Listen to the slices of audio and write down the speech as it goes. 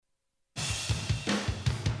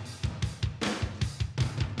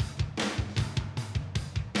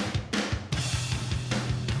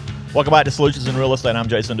Welcome back to Solutions in Real Estate. I'm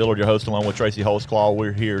Jason Dillard, your host, along with Tracy Holtzclaw.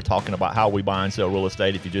 We're here talking about how we buy and sell real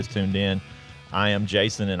estate. If you just tuned in, I am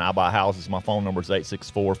Jason, and I buy houses. My phone number is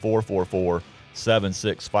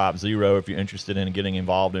 864-444-7650. If you're interested in getting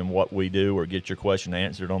involved in what we do or get your question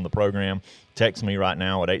answered on the program, text me right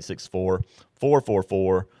now at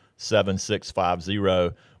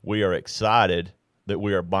 864-444-7650. We are excited that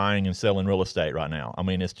we are buying and selling real estate right now. I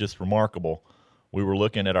mean, it's just remarkable. We were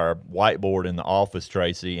looking at our whiteboard in the office,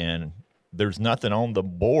 Tracy, and there's nothing on the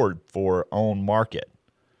board for on market.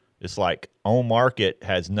 It's like on market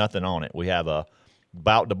has nothing on it. We have a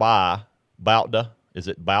about to buy, is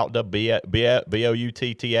it Boutta,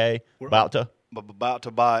 B-O-U-T-T-A, Boutta? About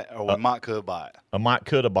to buy, or we might could buy it. A might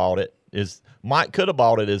could have bought it. Might could have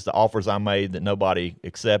bought it is the offers I made that nobody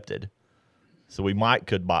accepted. So we might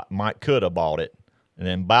could have bought it. And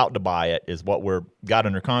then about to buy it is what we're got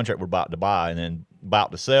under contract we're about to buy. And then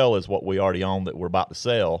about to sell is what we already own that we're about to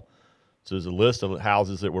sell. So there's a list of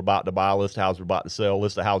houses that we're about to buy, a list of houses we're about to sell, a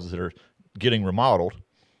list of houses that are getting remodeled.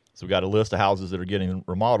 So we've got a list of houses that are getting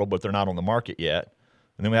remodeled, but they're not on the market yet.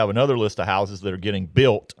 And then we have another list of houses that are getting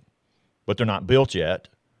built, but they're not built yet.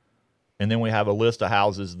 And then we have a list of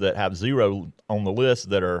houses that have zero on the list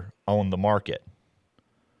that are on the market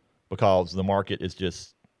because the market is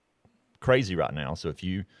just crazy right now. So if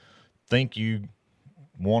you think you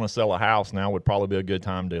want to sell a house, now would probably be a good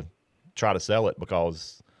time to try to sell it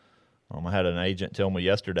because I had an agent tell me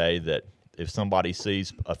yesterday that if somebody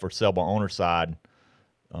sees a for sale by owner side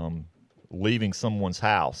leaving someone's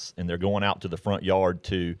house and they're going out to the front yard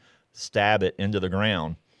to stab it into the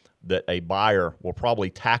ground, that a buyer will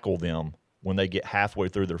probably tackle them when they get halfway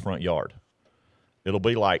through their front yard. It'll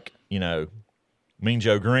be like, Mean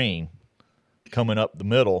Joe Green coming up the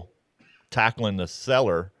middle, tackling the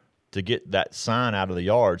seller to get that sign out of the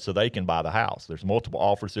yard so they can buy the house. There's multiple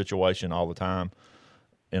offer situation all the time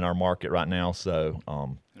in our market right now. So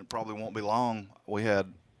It probably won't be long. We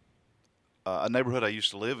had a neighborhood I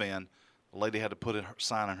used to live in. The lady had to put a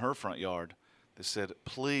sign in her front yard that said,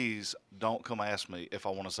 "Please don't come ask me if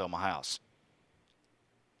I want to sell my house."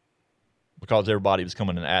 Because everybody was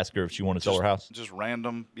coming and ask her if she wanted to sell her house? Just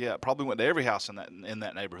random. Yeah, probably went to every house in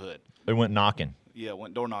that neighborhood. They went knocking. Yeah,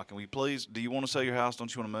 went door knocking. Do you want to sell your house?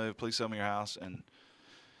 Don't you want to move? Please sell me your house. And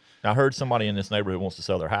I heard somebody in this neighborhood wants to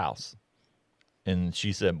sell their house. And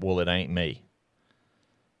she said, well, it ain't me.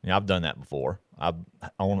 I've done that before. I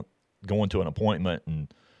want to go into an appointment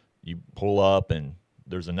and you pull up and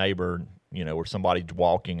there's a neighbor, or somebody's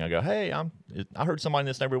walking. I go, hey, I heard somebody in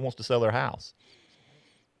this neighborhood wants to sell their house.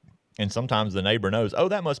 And sometimes the neighbor knows, oh,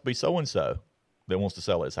 that must be so-and-so that wants to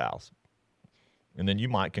sell his house. And then you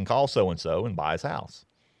can call so-and-so and buy his house.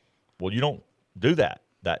 Well, you don't do that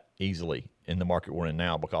easily in the market we're in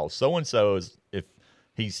now because so-and-so is, if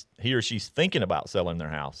he or she's thinking about selling their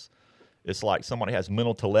house, it's like somebody has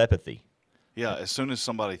mental telepathy. Yeah, as soon as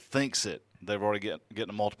somebody thinks it, they've already getting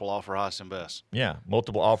a multiple offer, highest and best. Yeah,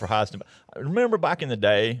 multiple offer, highest and best. I remember back in the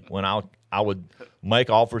day when I would make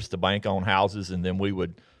offers to bank on houses and then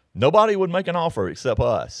nobody would make an offer except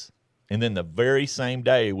us. And then the very same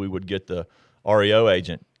day we would get the REO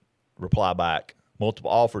agent reply back,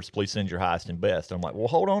 multiple offers, please send your highest and best. I'm like, well,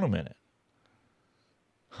 hold on a minute.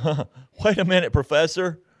 Wait a minute,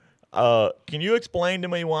 professor. Can you explain to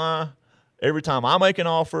me why every time I make an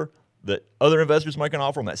offer that other investors make an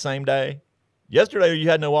offer on that same day? Yesterday you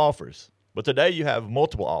had no offers, but today you have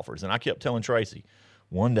multiple offers. And I kept telling Tracy,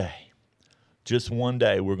 just one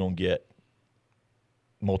day we're going to get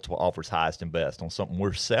multiple offers, highest and best on something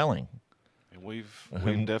we're selling. And we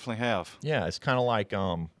definitely have. Yeah, it's kind of like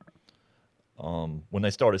when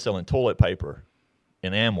they started selling toilet paper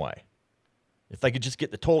in Amway. If they could just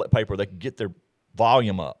get the toilet paper, they could get their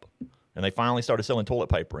volume up. And they finally started selling toilet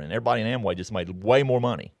paper, and everybody in Amway just made way more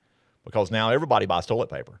money because now everybody buys toilet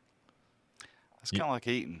paper. It's kind of like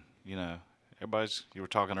eating, you were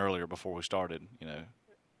talking earlier before we started,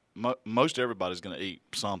 most everybody's going to eat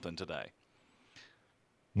something today.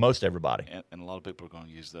 Most everybody. And a lot of people are going to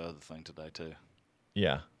use the other thing today, too.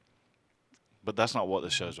 Yeah. But that's not what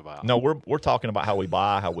this show's about. No, we're talking about how we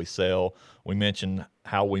buy, how we sell. We mentioned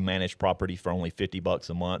how we manage property for only $50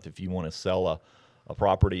 a month. If you want to sell a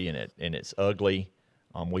property and it's ugly,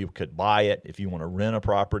 we could buy it. If you want to rent a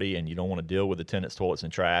property and you don't want to deal with the tenants, toilets,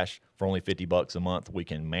 and trash for only $50 a month, we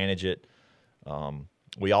can manage it.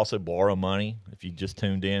 We also borrow money. If you just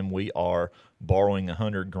tuned in, we are borrowing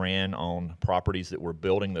 $100,000 on properties that we're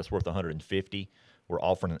building that's worth $150,000. We're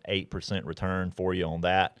offering an 8% return for you on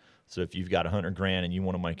that. So if you've got $100,000 and you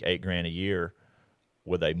want to make $8,000 a year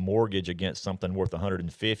with a mortgage against something worth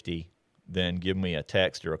 $150,000, then give me a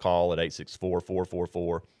text or a call at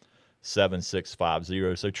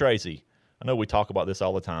 7650. So, Tracy, I know we talk about this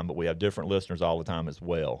all the time, but we have different listeners all the time as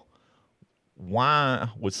well. Why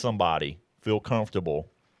would somebody feel comfortable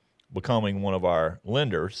becoming one of our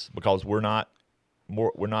lenders? Because we're not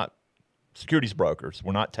securities brokers.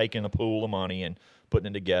 We're not taking a pool of money and putting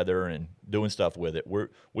it together and doing stuff with it.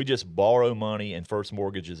 We just borrow money and first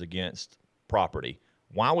mortgages against property.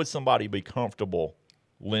 Why would somebody be comfortable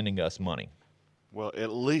lending us money? Well,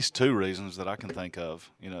 at least two reasons that I can think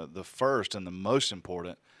of. The first and the most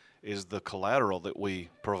important is the collateral that we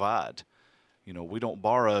provide. We don't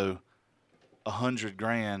borrow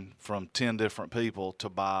 $100,000 from 10 different people to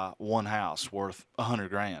buy one house worth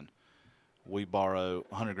 $100,000. We borrow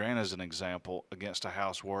 $100,000 as an example against a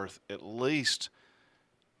house worth at least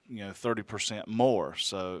 30% more.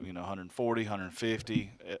 So 140,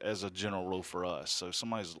 150 as a general rule for us. So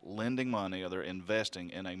somebody's lending money or they're investing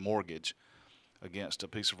in a mortgage against a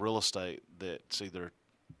piece of real estate that's either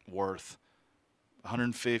worth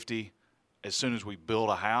 150 as soon as we build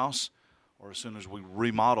a house or as soon as we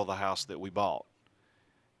remodel the house that we bought.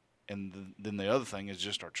 And then the other thing is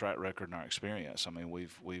just our track record and our experience. I mean,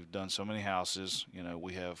 we've done so many houses.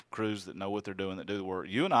 We have crews that know what they're doing, that do the work.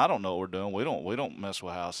 You and I don't know what we're doing. We don't mess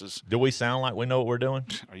with houses. Do we sound like we know what we're doing?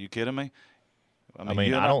 Are you kidding me? I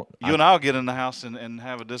mean, I don't. You and I will get in the house and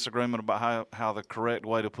have a disagreement about how the correct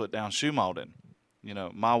way to put down shoe molding.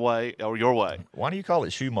 My way or your way. Why do you call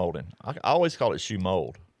it shoe molding? I always call it shoe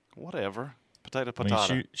mold. Whatever. Potato.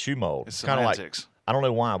 I mean, shoe mold. It's kind of like, semantics. I don't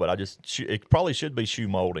know why, but it probably should be shoe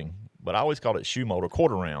molding, but I always call it shoe mold or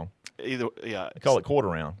quarter round. Yeah. I call it quarter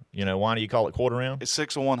round. Why do you call it quarter round? It's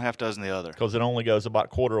 6 of one, half dozen the other. Because it only goes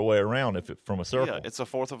about quarter of a way around from a circle. Yeah, it's a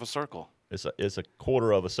fourth of a circle. It's a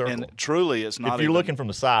quarter of a circle. And truly, it's not. If you're looking from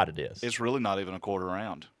the side, it is. It's really not even a quarter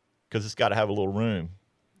round. Because it's got to have a little room.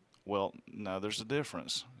 Well, no, there's a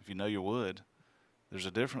difference. If you know your wood, there's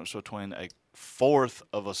a difference between a fourth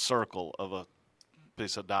of a circle of a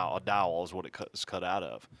piece of dowel. A dowel is what it's cut out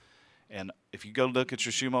of. And if you go look at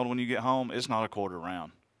your shoe mold when you get home, it's not a quarter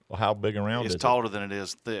round. Well, how big around is it? It's taller than it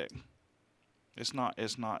is thick. It's not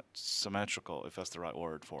symmetrical, if that's the right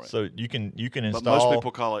word for it. So you can install. But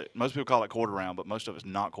most people call it quarter round, but most of it's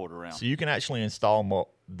not quarter round. So you can actually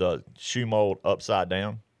install the shoe mold upside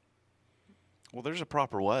down. Well, there's a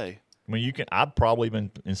proper way. I mean, I've probably been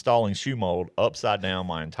installing shoe mold upside down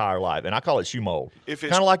my entire life, and I call it shoe mold. If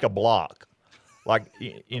it's kind of like a block. Like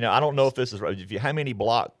I don't know if this is right. How many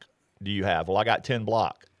block do you have? Well, I got 10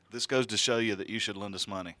 block. This goes to show you that you should lend us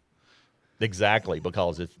money. Exactly,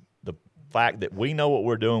 because it's the fact that we know what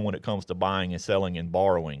we're doing when it comes to buying and selling and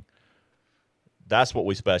borrowing. That's what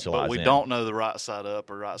we specialize in. But we don't know the right side up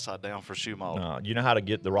or right side down for shoe mold. No, you know how to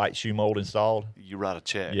get the right shoe mold installed? You write a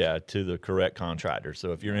check. Yeah, to the correct contractor.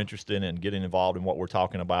 So if you're interested in getting involved in what we're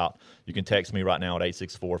talking about, you can text me right now at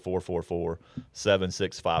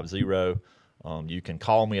 864-444-7650. You can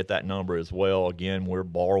call me at that number as well. Again, we're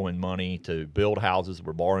borrowing money to build houses.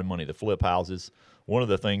 We're borrowing money to flip houses. One of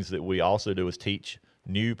the things that we also do is teach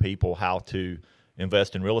new people how to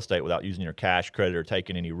invest in real estate without using your cash, credit, or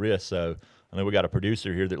taking any risk. So I know we got a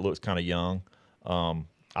producer here that looks kind of young.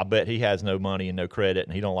 I bet he has no money and no credit,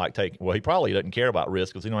 and he don't like taking. Well, he probably doesn't care about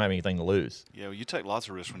risk because he don't have anything to lose. Yeah, well, you take lots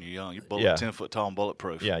of risks when you're young. You're 10-foot tall and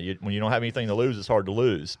bulletproof. Yeah, when you don't have anything to lose, it's hard to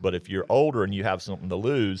lose. But if you're older and you have something to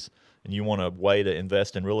lose, and you want a way to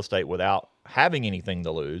invest in real estate without having anything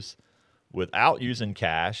to lose, without using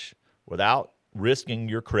cash, without risking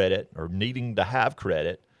your credit or needing to have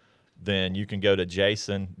credit, then you can go to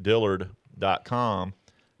jasondillard.com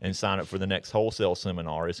and sign up for the next wholesale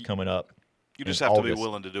seminar. It's coming up. You just have to be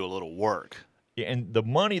willing to do a little work. And the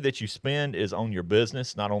money that you spend is on your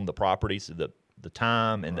business, not on the property. So the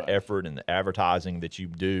time and the effort and the advertising that you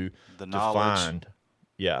do the knowledge, find.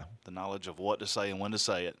 Yeah. The knowledge of what to say and when to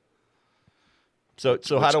say it. So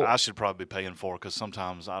how do I should probably be paying for because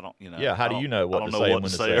sometimes I don't, Yeah, how do you know what to say and when to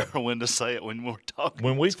say it? Or when to say it when we're talking?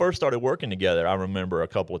 When we first started working together, I remember a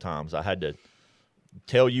couple of times I had to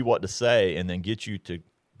tell you what to say and then get you to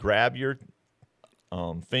grab your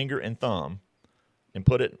finger and thumb and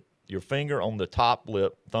put your finger on the top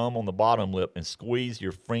lip, thumb on the bottom lip, and squeeze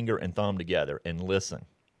your finger and thumb together and listen.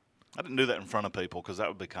 I didn't do that in front of people because that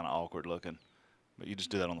would be kind of awkward looking. But you just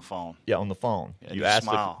do that on the phone. Yeah, on the phone. Yeah, you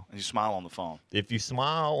smile. You smile on the phone. If you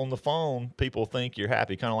smile on the phone, people think you're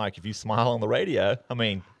happy. Kind of like if you smile on the radio. I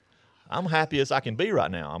mean, I'm happy as I can be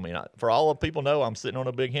right now. I mean, for all the people know, I'm sitting on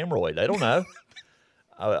a big hemorrhoid. They don't know.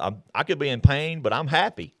 I could be in pain, but I'm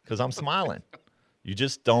happy because I'm smiling. You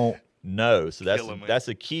just don't know. So that's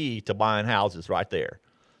a key to buying houses right there.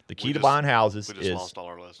 The key to buying houses is lost all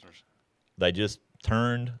our listeners. They just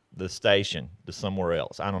turned the station to somewhere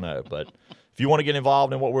else. I don't know, but If you want to get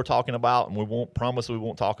involved in what we're talking about, and we won't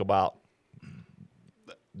talk about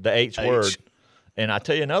the H word. And I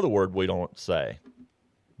tell you another word we don't say.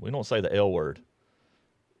 We don't say the L word.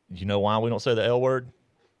 You know why we don't say the L word?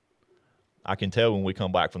 I can tell when we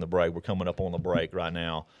come back from the break. We're coming up on the break right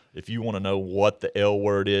now. If you want to know what the L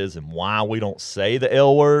word is and why we don't say the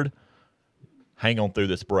L word, hang on through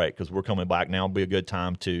this break because we're coming back now. It'll be a good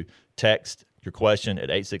time to text your question at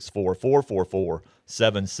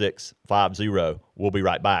 864-444-7650. We'll be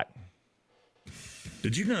right back.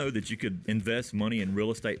 Did you know that you could invest money in real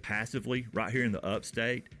estate passively right here in the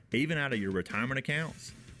upstate, even out of your retirement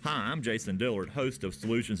accounts? Hi, I'm Jason Dillard, host of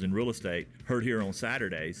Solutions in Real Estate, heard here on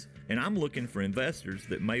Saturdays, and I'm looking for investors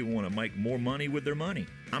that may want to make more money with their money.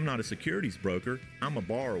 I'm not a securities broker, I'm a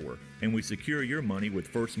borrower, and we secure your money with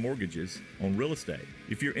first mortgages on real estate.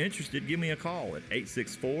 If you're interested, give me a call at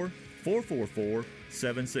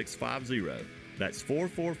 864-444-7650. That's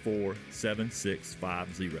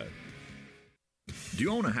 444-7650. Do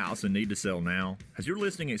you own a house and need to sell now? Has your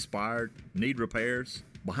listing expired? Need repairs?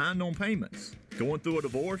 Behind on payments? Going through a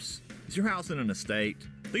divorce? Is your house in an estate?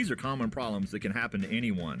 These are common problems that can happen to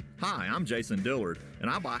anyone. Hi, I'm Jason Dillard, and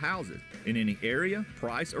I buy houses in any area,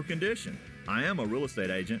 price, or condition. I am a real estate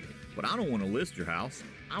agent, but I don't want to list your house.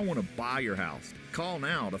 I want to buy your house. Call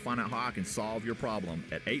now to find out how I can solve your problem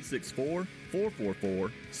at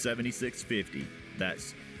 864-444-7650.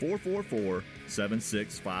 That's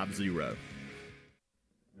 444-7650.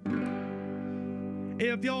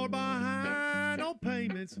 If you're behind on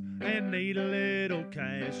payments and need a little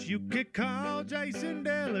cash, you can call Jason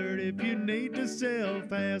Dillard if you need to sell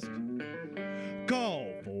fast. Call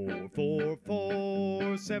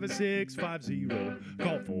 444-7650.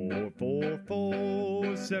 Call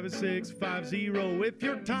 444-7650. If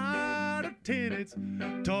you're tired of tenants,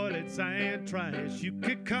 toilets, and trash, you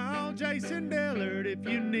can call Jason Dillard if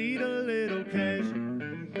you need a little cash.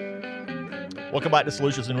 Welcome back to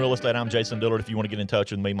Solutions in Real Estate. I'm Jason Dillard. If you want to get in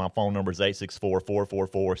touch with me, my phone number is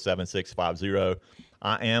 864-444-7650.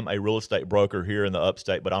 I am a real estate broker here in the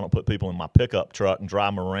upstate, but I don't put people in my pickup truck and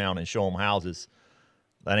drive them around and show them houses.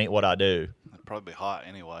 That ain't what I do. It'd probably be hot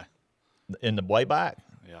anyway. In the way back?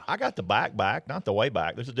 Yeah. I got the back, not the way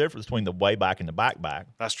back. There's a difference between the way back and the back.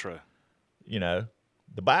 That's true. You know,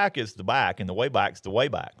 the back is the back, and the way back's the way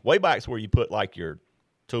back. Way back's where you put, like, your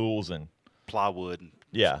tools and plywood.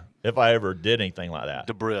 Yeah, if I ever did anything like that.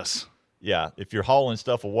 Debris. Yeah, if you're hauling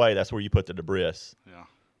stuff away, that's where you put the debris. Yeah.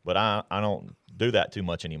 But I don't do that too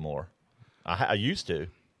much anymore. I used to.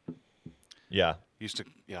 Yeah.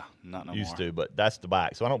 Not no Used more. to, but that's the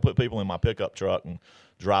back. So I don't put people in my pickup truck and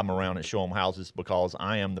drive them around and show them houses because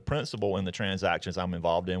I am the principal in the transactions I'm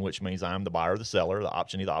involved in, which means I'm the buyer or the seller, the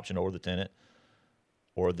option or the tenant,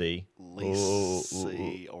 or the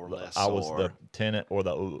leasee or lessor. I was the tenant or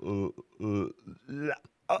the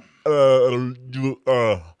I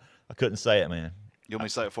couldn't say it, man. You want me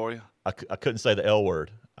to say it for you? I couldn't say the L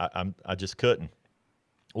word. I just couldn't.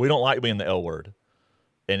 We don't like being the L word.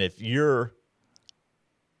 And if you're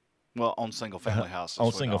on single family houses,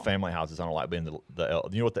 on single family houses, I don't like being the L.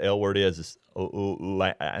 You know what the L word is? It's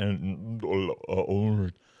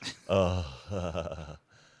I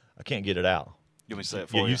can't get it out. You want me to say it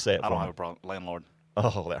for you? You say it for I don't me. have a problem. Landlord.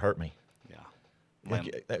 Oh, that hurt me. Yeah.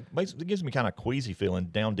 It gives me kind of queasy feeling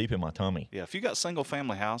down deep in my tummy. Yeah, if you got single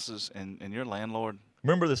family houses and your landlord.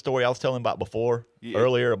 Remember the story I was telling about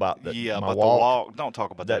earlier about my about walk? the walk. Don't talk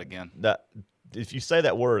about that again. That if you say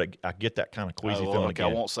that word, I get that kind of queasy feeling okay, again.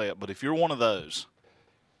 I won't say it. But if you're one of those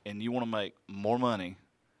and you want to make more money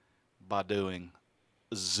by doing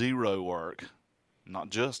zero work, not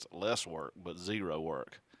just less work, but zero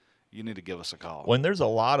work, you need to give us a call. When there's a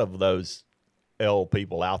lot of those L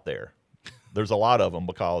people out there, there's a lot of them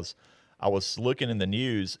because I was looking in the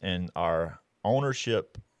news and our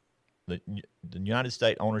ownership, the United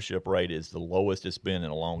States ownership rate is the lowest it's been in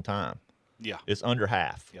a long time. Yeah. It's under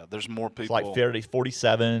half. Yeah, there's more people. It's like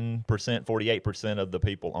 47%, 48% of the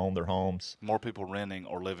people own their homes. More people renting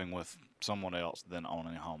or living with someone else than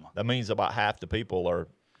owning a home. That means about half the people are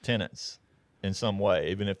tenants in some way,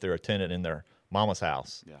 even if they're a tenant in their mama's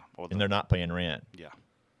house. Yeah. And they're not paying rent. Yeah.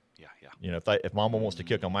 Yeah. You know, if mama wants to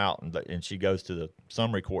kick them out and she goes to the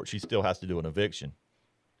summary court, she still has to do an eviction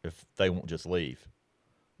if they won't just leave.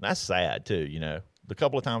 And that's sad too, you know. The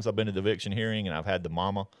couple of times I've been to the eviction hearing and I've had the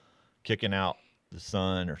mama kicking out the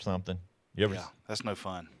son or something. You ever? Yeah, that's no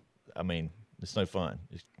fun. I mean, it's no fun.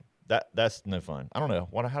 That's no fun. I don't know.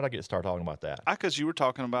 How did I get started talking about that? Because you were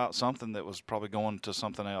talking about something that was probably going to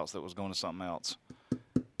something else that was going to something else.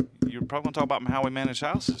 you're probably going to talk about how we manage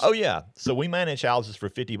houses. Oh yeah. So we manage houses for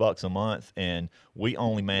 $50 a month, and we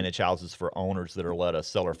only manage houses for owners that are let us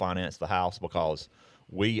seller finance the house because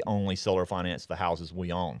we only seller finance the houses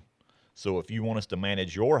we own. So if you want us to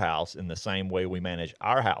manage your house in the same way we manage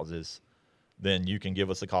our houses, then you can give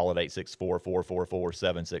us a call at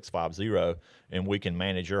 864-444-7650, and we can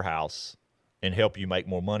manage your house and help you make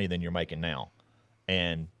more money than you're making now.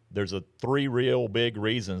 And there's three real big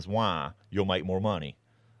reasons why you'll make more money.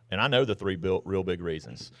 And I know the three real big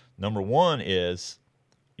reasons. Number one is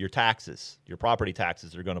your taxes. Your property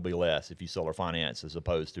taxes are going to be less if you seller finance as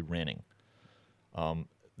opposed to renting.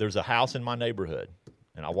 There's a house in my neighborhood,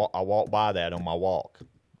 and I walk by that on my walk,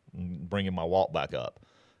 bringing my walk back up.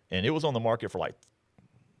 And it was on the market for like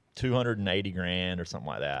 $280,000 or something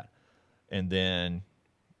like that. And then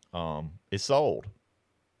it sold.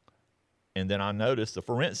 And then I noticed the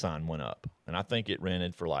for rent sign went up, and I think it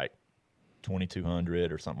rented for like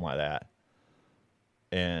 $2,200 or something like that.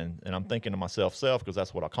 And I'm thinking to myself, because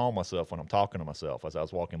that's what I call myself when I'm talking to myself as I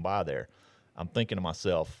was walking by there. I'm thinking to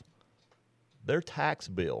myself, their tax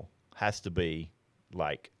bill has to be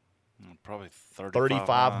like probably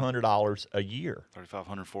 $3,500 a year.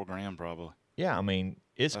 $3,500, $4,000 probably. Yeah, I mean,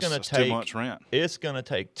 it's going to That's take 2 months rent. It's going to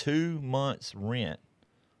take 2 months rent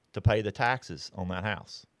to pay the taxes on that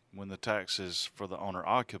house. When the taxes for the owner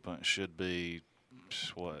occupant should be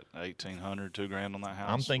what, $1,800, $2,000 on that house?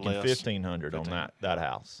 I'm thinking Less. $1,500 on that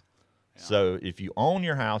house. Yeah. So if you own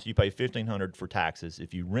your house, you pay $1,500 for taxes.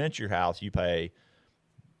 If you rent your house, you pay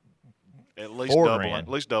at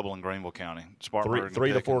least double in Greenville County. Spartanburg $3 to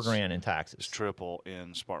Pickens $4,000 in taxes. It's triple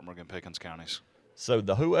in Spartanburg and Pickens counties. So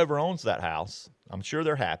whoever owns that house, I'm sure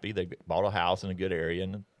they're happy. They bought a house in a good area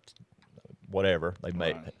and whatever they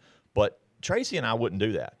made. Right. But Tracy and I wouldn't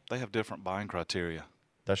do that. They have different buying criteria.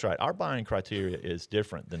 That's right. Our buying criteria is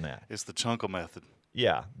different than that. It's the Chunka method.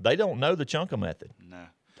 Yeah, they don't know the Chunka method. No.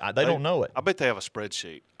 They don't know it. I bet they have a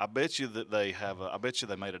spreadsheet. I bet you that they have. I bet you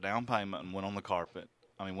they made a down payment and went on the carpet.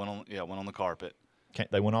 Went on the carpet.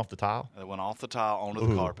 They went off the tile? They went off the tile onto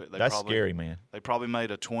the carpet. That's scary, man. They probably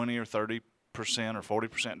made a 20 or 30% or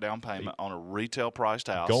 40% down payment on a retail priced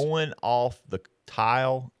house. Going off the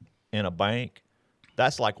tile in a bank,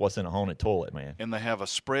 that's like what's in a haunted toilet, man. And they have a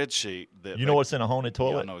spreadsheet that know what's in a haunted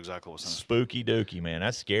toilet? Yeah, I know exactly what's in it. Spooky dookie, man.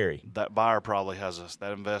 That's scary. That buyer probably has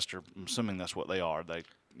that investor. I'm assuming that's what they are.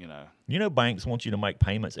 Banks want you to make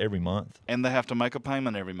payments every month. And they have to make a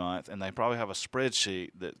payment every month, and they probably have a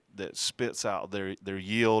spreadsheet that spits out their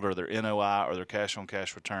yield or their NOI or their cash on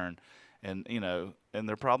cash return, and and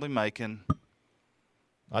they're probably making.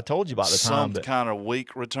 I told you about the time some kind of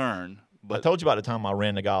weak return. But I told you about the time I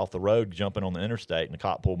ran the guy off the road jumping on the interstate, and the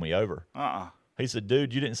cop pulled me over. He said,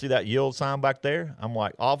 "Dude, you didn't see that yield sign back there?" I'm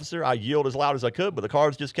like, "Officer, I yelled as loud as I could, but the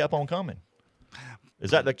cars just kept on coming."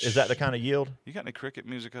 Is that the kind of yield? You got any cricket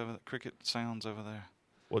music over cricket sounds over there?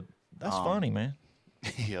 Well, that's funny, man.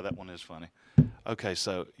 Yeah, that one is funny. Okay,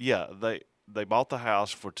 so yeah, they bought the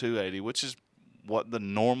house for $280,000, which is what the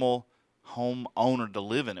normal home owner to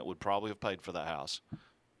live in it would probably have paid for that house.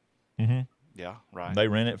 Mm-hmm. Yeah, right. They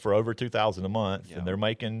rent it for over $2,000 a month, Yeah. and they're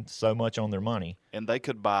making so much on their money. And they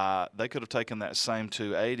could have taken that same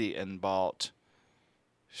 $280,000 and bought.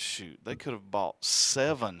 They could have bought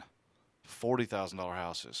 7 $40,000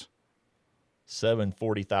 houses. 7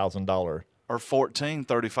 $40,000. Or 14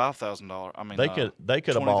 $35,000. I mean, they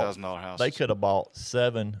could have bought $20,000 houses. They could have bought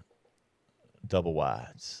 7 double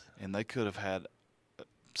wides, and they could have had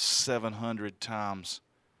 700 times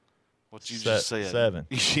what you just said. 7.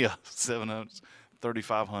 Yeah, 700,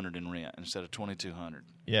 3,500 in rent instead of 2,200.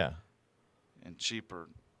 Yeah, and cheaper.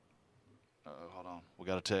 Hold on, we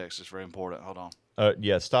got a text. It's very important. Hold on.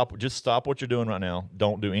 Yeah, stop. Just stop what you're doing right now.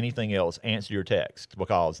 Don't do anything else. Answer your text,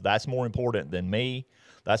 because that's more important than me.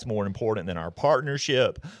 That's more important than our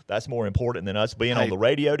partnership. That's more important than us being on the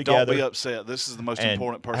radio together. Don't be upset. This is the most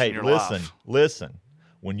important person in your life. Listen.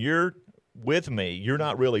 When you're with me, you're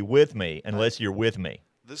not really with me unless you're with me.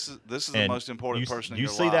 This is the most important person in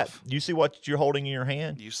your life. You see that? You see what you're holding in your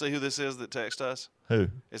hand? You see who this is that texted us? Who?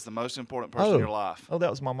 It's the most important person in your life. Oh,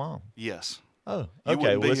 that was my mom. Yes. Oh, you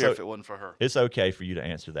okay. wouldn't be here if it wasn't for her. It's okay for you to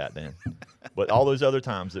answer that then. But all those other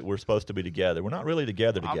times that we're supposed to be together, we're not really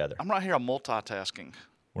together. I'm right here. I'm multitasking.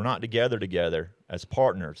 We're not together as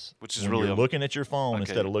partners. Which is when really you're looking at your phone okay.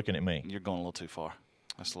 instead of looking at me. You're going a little too far.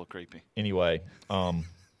 That's a little creepy. Anyway,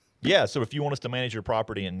 yeah. So if you want us to manage your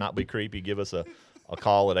property and not be creepy, give us a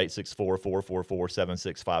call at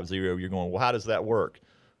 864-444-7650. You're going, well, how does that work?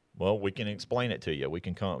 Well, we can explain it to you. We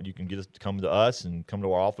can come. You can come to us and come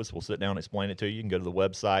to our office. We'll sit down and explain it to you. You can go to the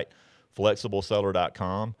website,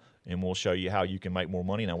 flexibleseller.com, and we'll show you how you can make more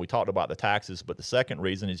money. Now, we talked about the taxes, but the second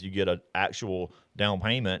reason is you get an actual down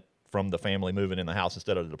payment from the family moving in the house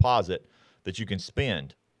instead of the deposit that you can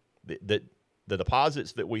spend. The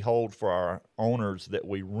deposits that we hold for our owners that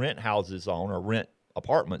we rent houses on or rent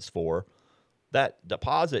apartments for, that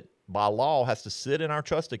deposit by law has to sit in our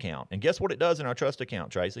trust account. And guess what it does in our trust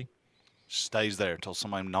account, Tracy? Stays there until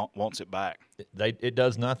somebody wants it back. It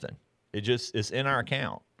does nothing. It's in our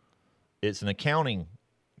account. It's an accounting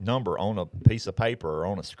number on a piece of paper or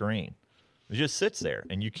on a screen. It just sits there,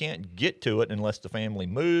 and you can't get to it unless the family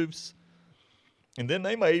moves. And then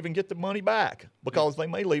they may even get the money back because they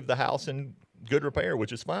may leave the house in good repair,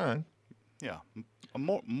 which is fine. Yeah.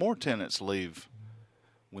 More tenants leave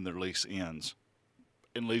when their lease ends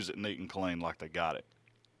and leaves it neat and clean like they got it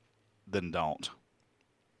than don't,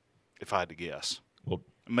 if I had to guess. Well,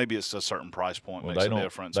 maybe it's a certain price point well, makes a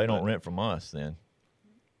difference. They don't rent from us then.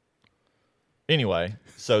 Anyway,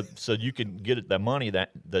 so you can get the money,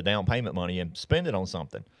 the down payment money, and spend it on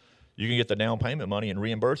something. You can get the down payment money and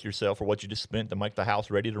reimburse yourself for what you just spent to make the house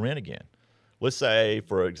ready to rent again. Let's say,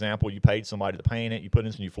 for example, you paid somebody to paint it, you put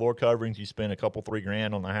in some new floor coverings, you spend a couple,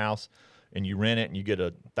 $3,000 on the house, and you rent it, and you get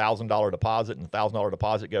a $1,000 deposit, and the $1,000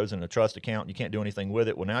 deposit goes in a trust account, and you can't do anything with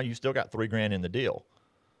it. Well, now you still got $3,000 in the deal,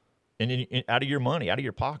 and then out of your money, out of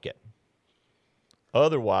your pocket.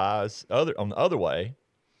 Otherwise, on the other way,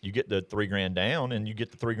 you get the $3,000 down, and you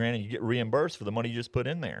get the $3,000, and you get reimbursed for the money you just put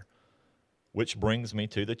in there. Which brings me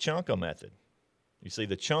to the chunka method. You see,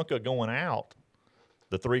 the chunka going out,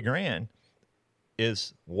 the $3,000,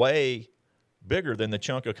 is way bigger than the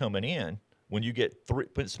chunka coming in. When you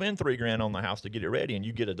spend $3,000 on the house to get it ready, and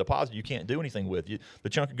you get a deposit you can't do anything with, the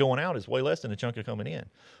chunka going out is way less than the chunka coming in.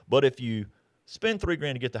 But if you spend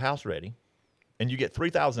 $3,000 to get the house ready, and you get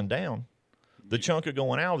 $3,000 down, the chunka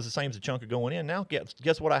going out is the same as the chunka going in. Now,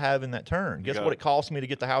 guess what I have in that turn? Guess what it costs me to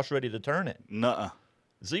get the house ready to turn it? Nuh-uh.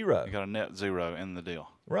 Zero. You got a net zero in the deal.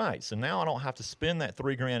 Right. So now I don't have to spend that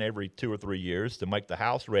 $3,000 every 2 or 3 years to make the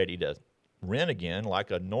house ready to rent again,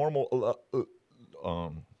 like a normal,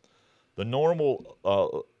 the normal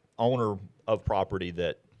owner of property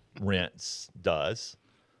that rents does.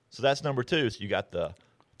 So that's number two. So you got the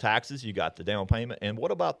taxes, you got the down payment, and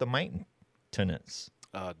what about the maintenance?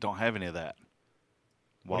 Don't have any of that.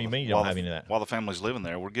 What do you mean you don't have any of that? While the family's living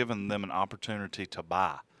there, we're giving them an opportunity to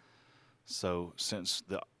buy. So since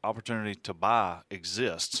the opportunity to buy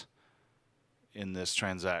exists in this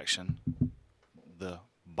transaction, the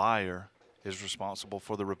buyer is responsible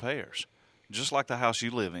for the repairs. Just like the house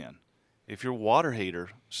you live in. If your water heater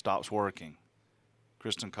stops working,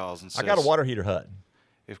 Kristen calls and says... I got a water heater hut.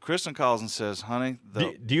 If Kristen calls and says, honey...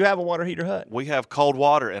 Do you have a water heater hut? We have cold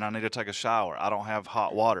water and I need to take a shower. I don't have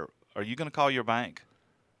hot water. Are you going to call your bank?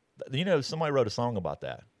 You know, somebody wrote a song about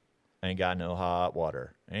that. Ain't got no hot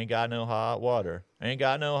water. Ain't got no hot water. Ain't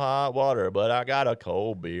got no hot water, but I got a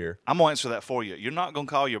cold beer. I'm going to answer that for you. You're not going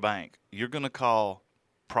to call your bank. You're going to call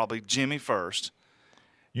probably Jimmy first.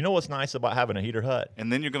 You know what's nice about having a heater hut?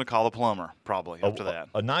 And then you're going to call the plumber probably after that.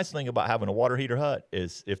 A nice thing about having a water heater hut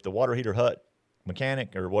is if the water heater hut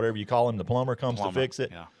mechanic or whatever you call him, the plumber comes to fix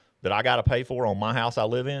it, that I got to pay for on my house I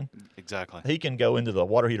live in. Exactly. He can go into the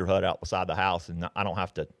water heater hut out beside the house, and I don't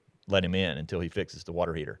have to let him in until he fixes the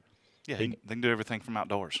water heater. Yeah, they can do everything from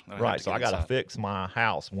outdoors. Right, so I got to fix my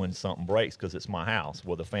house when something breaks because it's my house.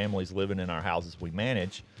 Well, the families living in our houses we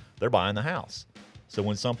manage, they're buying the house. So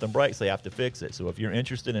when something breaks, they have to fix it. So if you're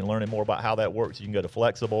interested in learning more about how that works, you can go to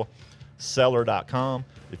FlexibleSeller.com.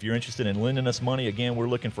 If you're interested in lending us money, again, we're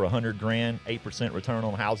looking for $100,000, 8% return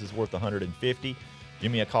on houses worth $150,000.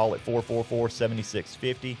 Give me a call at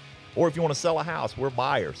 444-7650. Or if you want to sell a house, we're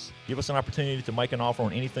buyers. Give us an opportunity to make an offer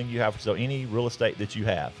on anything you have, so any real estate that you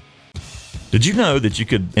have. Did you know that you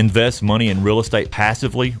could invest money in real estate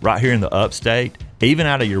passively right here in the upstate, even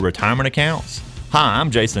out of your retirement accounts? Hi,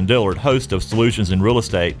 I'm Jason Dillard, host of Solutions in Real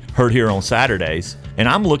Estate, heard here on Saturdays, and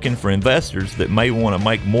I'm looking for investors that may want to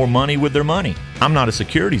make more money with their money. I'm not a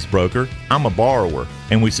securities broker, I'm a borrower,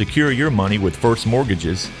 and we secure your money with first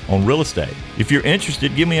mortgages on real estate. If you're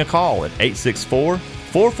interested, give me a call at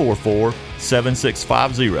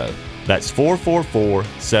 864-444-7650. That's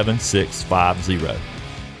 444-7650.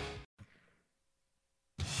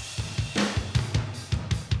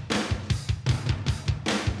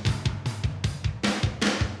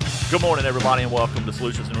 Good morning, everybody, and welcome to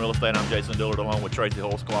Solutions in Real Estate. I'm Jason Dillard along with Tracy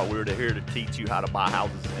Holsclaw. We're here to teach you how to buy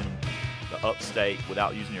houses in the upstate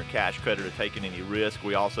without using your cash credit or taking any risk.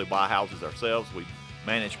 We also buy houses ourselves. We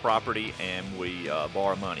manage property, and we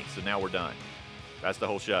borrow money. So now we're done. That's the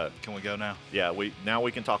whole show. Can we go now? Yeah, now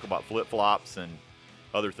we can talk about flip-flops and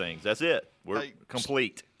other things. That's it. We're Hey,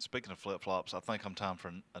 complete. Speaking of flip flops, I think I'm time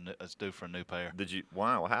for it's due for a new pair. Did you?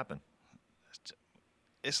 Wow, what happened?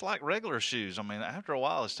 It's like regular shoes. I mean, after a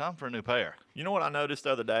while, it's time for a new pair. You know what I noticed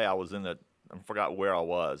the other day? I forgot where I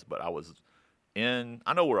was, but I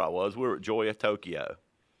know where I was. We were at Joya Tokyo.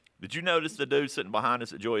 Did you notice the dude sitting behind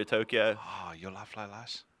us at Joya Tokyo? Oh, your life like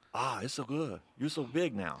last. It's so good. You're so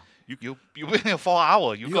big now. You been here for an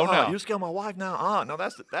hour. You go now. You scare my wife now. No,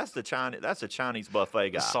 that's the Chinese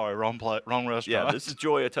buffet guy. Sorry, wrong restaurant. Yeah, this is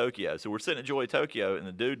Joya Tokyo. So we're sitting at Joya Tokyo, and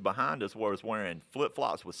the dude behind us was wearing flip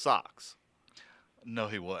flops with socks. No,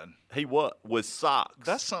 he wasn't. He was with socks.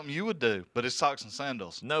 That's something you would do, but it's socks and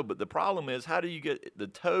sandals. No, but the problem is, how do you get the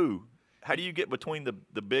toe? How do you get between the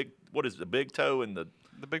big big toe and the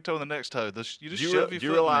big toe and the next toe? You just shove your foot Do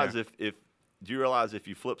you realize in there. do you realize if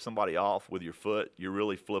you flip somebody off with your foot, you're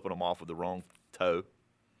really flipping them off with the wrong toe?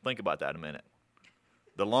 Think about that a minute.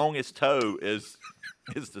 The longest toe is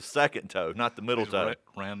the second toe, not the middle toe.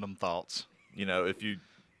 Random thoughts. You know, if you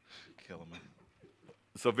Killing me.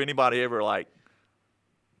 so if anybody ever like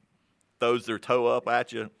throws their toe up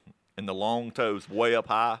at you and the long toe's way up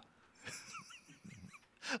high.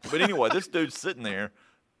 But anyway, this dude's sitting there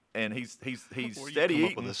and he's Where steady you come eating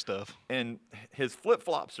up with this stuff? and his flip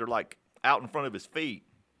flops are like out in front of his feet,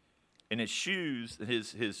 and his shoes,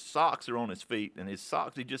 his socks are on his feet, and his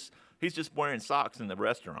socks he's just wearing socks in the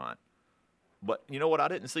restaurant. But you know what? I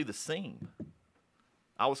didn't see the seam.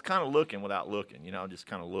 I was kind of looking without looking. You know, just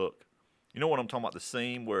kind of look. You know what I'm talking about? The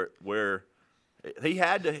seam where he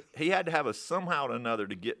had to have a somehow or another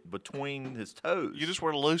to get between his toes. You just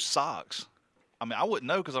wear loose socks. I mean, I wouldn't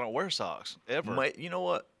know because I don't wear socks ever. You know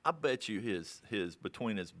what? I bet you his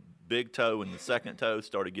between his big toe and the second toe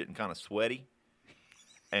started getting kind of sweaty,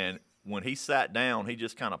 and when he sat down, he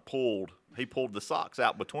just kind of pulled the socks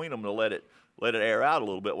out between them to let it air out a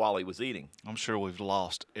little bit while he was eating. I'm sure we've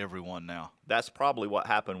lost everyone now. That's probably what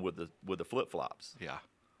happened with the flip flops. Yeah.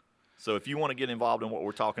 So if you want to get involved in what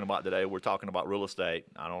we're talking about today, we're talking about real estate.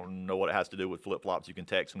 I don't know what it has to do with flip flops. You can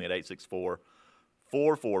text me at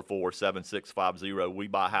 864-444-7650. We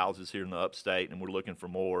buy houses here in the upstate, and we're looking for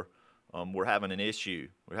more. We're having an issue.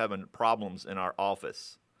 We're having problems in our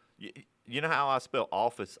office. You know how I spell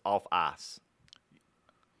office off ice?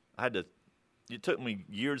 It took me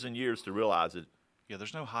years and years to realize it. Yeah,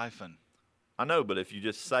 there's no hyphen. I know, but if you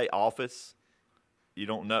just say office, you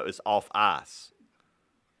don't know it's off ice.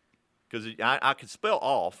 Because I could spell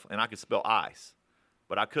off and I could spell ice,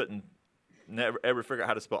 but I couldn't ever figure out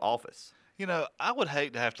how to spell office. You know, I would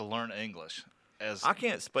hate to have to learn English I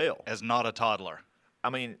can't spell. as not a toddler. I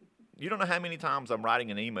mean, you don't know how many times I'm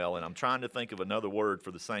writing an email and I'm trying to think of another word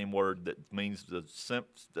for the same word that means the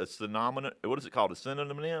synonym. What is it called? A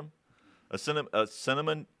synonym? A cinnamon.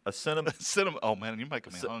 Cinnamon. Oh man, you're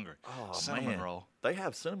making me hungry. Oh, Cinnamon man. roll. They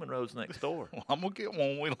have cinnamon rolls next door. Well, I'm gonna get one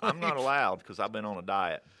when we leave. I'm not allowed because I've been on a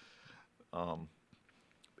diet.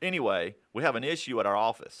 Anyway, we have an issue at our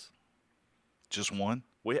office. Just one.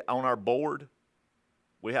 On our board,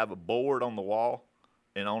 we have a board on the wall,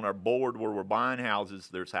 and on our board where we're buying houses,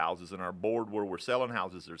 there's houses, and our board where we're selling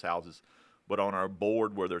houses, there's houses, but on our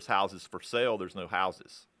board where there's houses for sale, there's no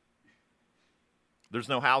houses. There's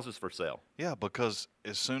no houses for sale. Yeah, because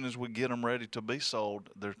as soon as we get them ready to be sold,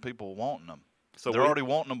 there's people wanting them. So They're already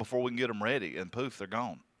wanting them before we can get them ready, and poof, they're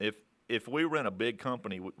gone. If we rent a big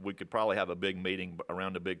company, we could probably have a big meeting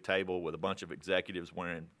around a big table with a bunch of executives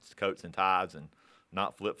wearing coats and ties and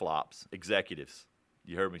not flip-flops. Executives.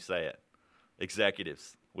 You heard me say it.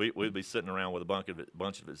 Executives. We'd be sitting around with a bunch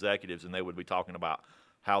of executives, and they would be talking about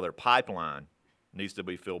how their pipeline needs to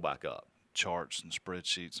be filled back up. Charts and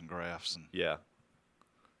spreadsheets and graphs and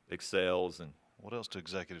Excels and what else do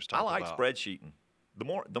executives talk I like about? spreadsheeting.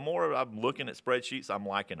 The more I'm looking at spreadsheets, I'm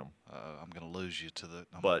liking them. I'm going to lose you to the.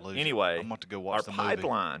 But anyway, I'm about to go watch the our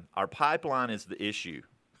movie. pipeline is the issue.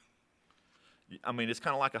 I mean, it's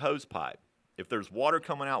kind of like a hose pipe. If there's water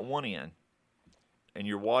coming out one end, and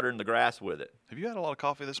you're watering the grass with it. Have you had a lot of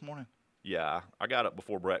coffee this morning? Yeah, I got up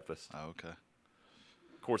before breakfast. Oh, okay.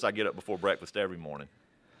 Of course, I get up before breakfast every morning.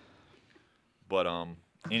 But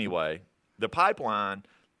anyway, the pipeline,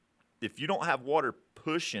 if you don't have water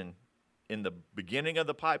pushing in the beginning of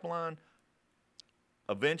the pipeline,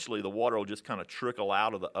 eventually the water will just kind of trickle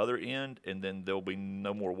out of the other end, and then there'll be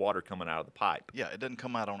no more water coming out of the pipe. Yeah, it doesn't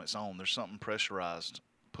come out on its own. There's something pressurized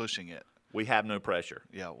pushing it. We have no pressure.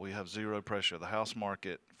 Yeah, we have zero pressure. The house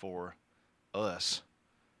market for us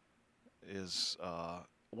is,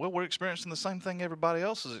 we're experiencing the same thing everybody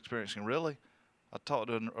else is experiencing, really. I talked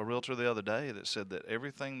to a realtor the other day that said that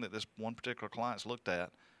everything that this one particular client's looked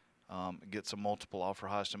at gets a multiple offer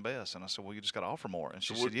highest and best. And I said, well, you just got to offer more. And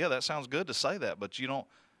she said, yeah, that sounds good to say that, but you don't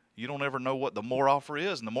You don't ever know what the more offer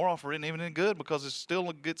is, and the more offer isn't even any good because it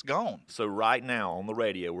still gets gone. So right now on the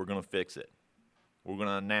radio, we're going to fix it. We're going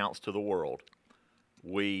to announce to the world,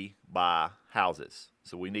 we buy houses.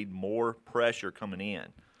 So we need more pressure coming in.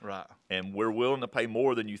 Right. And we're willing to pay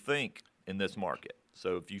more than you think in this market.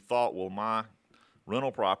 So if you thought, well, my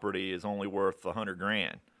rental property is only worth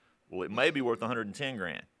 $100,000, well, it may be worth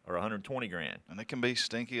 $110,000 or $120,000. And it can be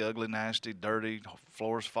stinky, ugly, nasty, dirty,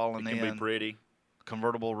 floors falling It in. can be pretty.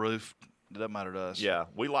 Convertible roof. It doesn't matter to us. Yeah,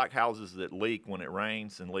 we like houses that leak when it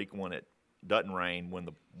rains and leak when it doesn't rain when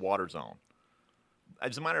the water's on.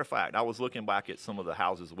 As a matter of fact, I was looking back at some of the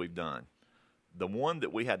houses we've done. The one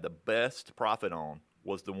that we had the best profit on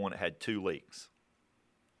was the one that had 2 leaks.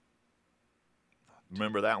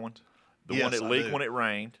 Remember that one? The one Yes, that I leaked do. when it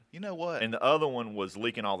rained. You know what? And the other one was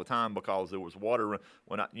leaking all the time because there was water.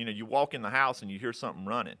 You walk in the house and you hear something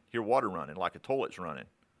running, hear water running, like a toilet's running.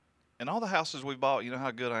 And all the houses we bought, you know how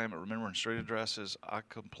good I am at remembering street addresses? I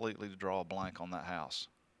completely draw a blank on that house.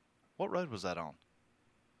 What road was that on?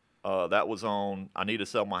 That was on, I need to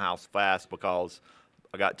sell my house fast because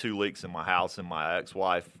I got 2 leaks in my house and my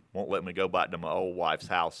ex-wife won't let me go back to my old wife's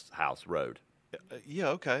house road. Yeah,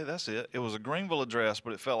 okay, that's it. It was a Greenville address,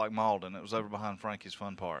 but it felt like Malden. It was over behind Frankie's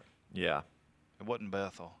Fun Park. Yeah. It wasn't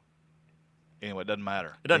Bethel. Anyway, it doesn't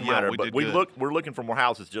matter. It doesn't matter, but did good. we're looking for more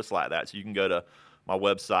houses just like that. So you can go to my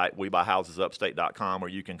website, WeBuyHousesUpstate.com, or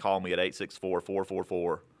you can call me at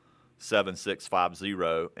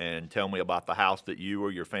 864-444-7650 and tell me about the house that you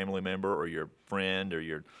or your family member or your friend or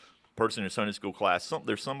your person in your Sunday school class,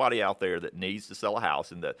 there's somebody out there that needs to sell a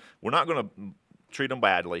house, and that we're not going to treat them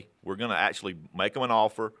badly. We're going to actually make them an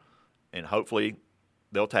offer, and hopefully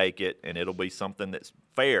they'll take it, and it'll be something that's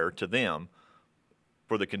fair to them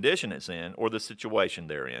for the condition it's in or the situation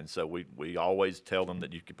they're in. So we always tell them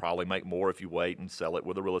that you could probably make more if you wait and sell it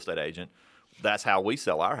with a real estate agent. That's how we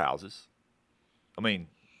sell our houses. I mean,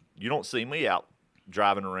 you don't see me out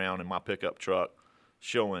driving around in my pickup truck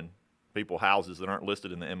showing people houses that aren't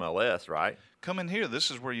listed in the MLS, right? Come in here.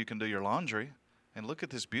 This is where you can do your laundry. And look at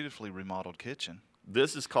this beautifully remodeled kitchen.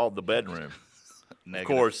 This is called the bedroom. Of Negative.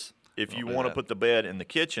 course, if Don't you do want to that. put the bed in the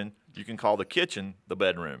kitchen, you can call the kitchen the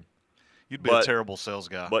bedroom. You'd be But- a terrible sales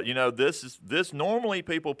guy. But this normally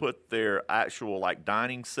people put their actual like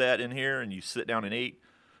dining set in here and you sit down and eat.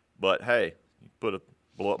 But hey, you put a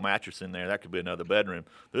blow up mattress in there, that could be another bedroom.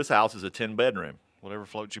 This house is a 10-bedroom. Whatever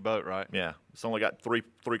floats your boat, right? Yeah. It's only got three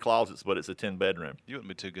closets, but it's a 10-bedroom. You wouldn't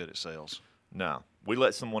be too good at sales. No. We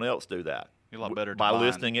let someone else do that. You're a lot better at by buying.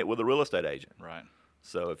 listing it with a real estate agent. Right.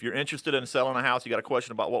 So if you're interested in selling a house, you got a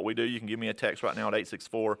question about what we do, you can give me a text right now at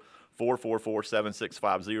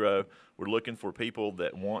 864-444-7650. We're looking for people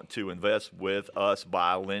that want to invest with us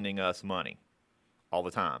by lending us money all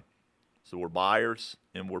the time. So we're buyers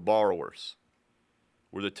and we're borrowers.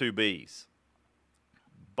 We're the 2 B's.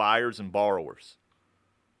 Buyers and borrowers.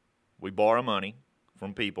 We borrow money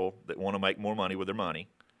from people that want to make more money with their money,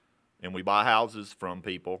 and we buy houses from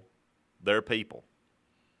people, their people,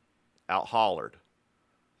 out-hollered.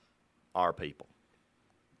 Our people.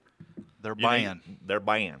 Their You know, band Their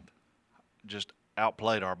band. just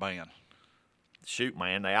outplayed our band. Shoot,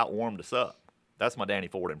 man, they outwarmed us up. That's my Danny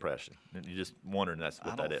Ford impression. And you're just wondering that's I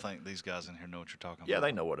what that don't is. think these guys in here know what you're talking Yeah, about.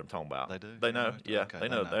 they know what I'm talking about. They do? They know. Right. Yeah, Okay, they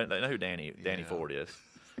they know. know. They know who Danny Yeah. Ford is.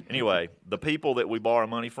 Anyway, the people that we borrow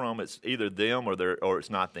money from, it's either them or it's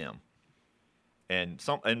not them. And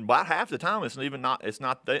about half the time it's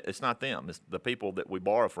not them. It's the people that we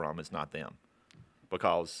borrow from. It's not them,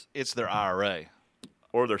 because It's their IRA.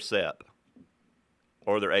 or their SEP,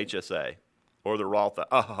 or their HSA, or their Roth.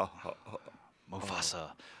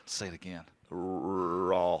 Mufasa. Say it again.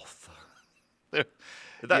 Roth. Yeah.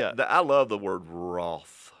 I love the word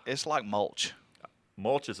Roth. It's like mulch.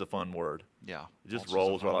 Mulch is a fun word. Yeah. It just mulch is a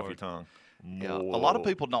rolls fun right off word. your tongue. Yeah. A lot of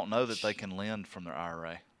people don't know that they can lend from their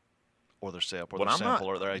IRA or their SEP or But their I'm not. Simple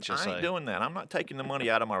or their HSA. I ain't doing that. I'm not taking the money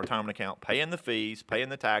out of my retirement account, paying the fees, paying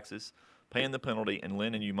the taxes, paying the penalty, and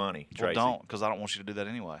lending you money. Well, Tracy. don't, because I don't want you to do that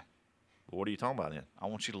anyway. What are you talking about then? I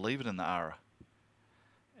want you to leave it in the IRA.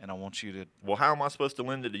 And I want you to, Well, how am I supposed to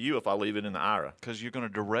lend it to you if I leave it in the IRA? because you're going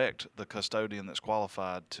to direct the custodian that's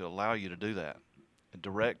qualified to allow you to do that. And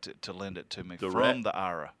direct it to lend it to me from Direct? the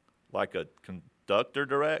IRA. Like a conductor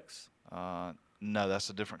directs? No, that's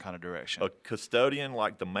a different kind of direction. A custodian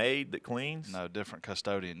like the maid that cleans? No, different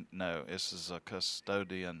custodian. No, this is a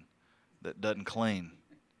custodian that doesn't clean.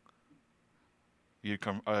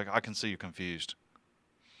 I can see you're confused.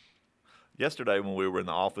 Yesterday when we were in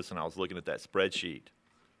the office and I was looking at that spreadsheet,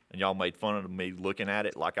 and y'all made fun of me looking at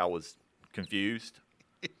it like I was confused.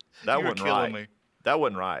 That You were wasn't killing right. me. That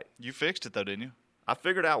wasn't right. You fixed it though, didn't you? I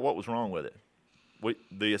figured out what was wrong with it.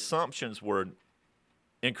 the assumptions were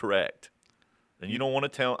incorrect. And you don't want to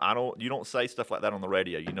tell. You don't say stuff like that on the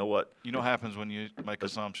radio. You know what? You know what happens when you make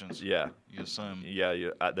assumptions? Yeah. You assume. Yeah.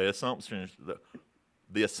 The assumptions.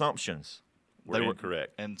 The assumptions were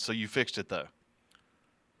incorrect. And so you fixed it though.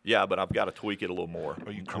 Yeah, but I've got to tweak it a little more.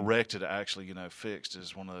 Or you corrected it. Actually, fixed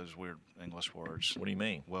is one of those weird English words. What do you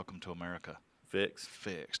mean? Welcome to America.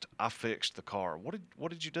 Fixed. I fixed the car. What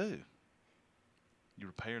did you do? You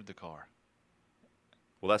repaired the car.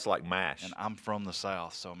 Well, that's like MASH. And I'm from the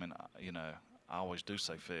South, so I always do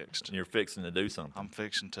say fixed. And you're fixing to do something. I'm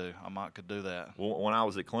fixing to. Could do that. Well, when I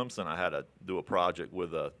was at Clemson, I had to do a project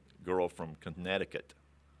with a girl from Connecticut,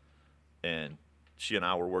 and she and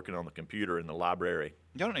I were working on the computer in the library.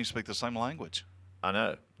 Y'all don't even speak the same language. I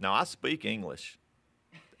know. Now, I speak English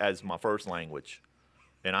as my first language,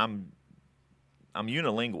 and I'm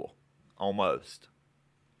unilingual almost.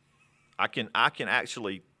 I can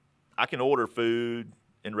order food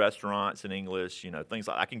in restaurants in English, things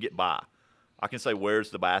like I can get by. I can say,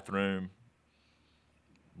 where's the bathroom?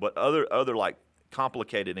 But other like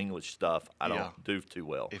complicated English stuff, I don't do too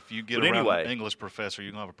well. If you get around an English professor,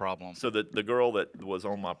 you're going to have a problem. So the girl that was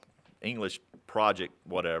on my English project,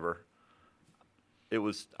 whatever,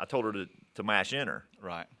 I told her to mash enter.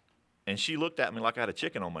 Right. And she looked at me like I had a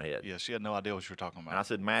chicken on my head. Yeah, she had no idea what you were talking about. And I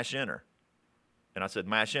said, mash enter. And I said,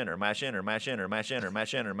 mash enter, mash enter, mash enter, mash enter,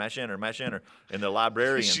 mash enter, mash enter, mash enter. And the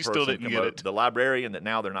librarian She person still didn't came get over, it. the librarian that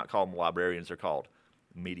now they're not called librarians, they're called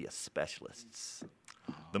media specialists.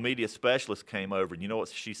 The media specialist came over, and you know what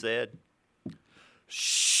she said?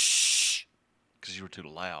 Shh. Because you were too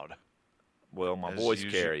loud. Well, my voice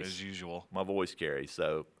carries. As usual. My voice carries.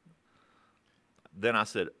 So then I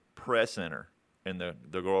said, press enter. And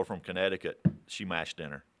the girl from Connecticut, she mashed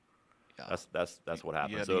enter. Yeah. That's what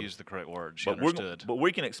happened. You had to use the correct word. She but understood. But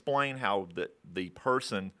we can explain how the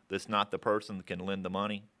person that's not the person that can lend the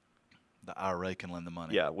money. The IRA can lend the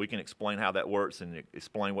money. Yeah, we can explain how that works and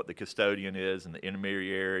explain what the custodian is and the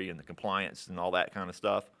intermediary and the compliance and all that kind of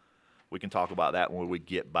stuff. We can talk about that when we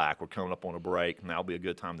get back. We're coming up on a break, and that'll be a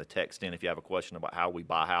good time to text in if you have a question about how we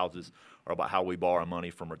buy houses or about how we borrow money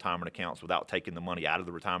from retirement accounts without taking the money out of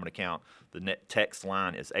the retirement account. The net text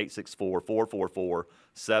line is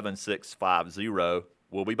 864-444-7650.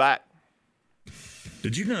 We'll be back.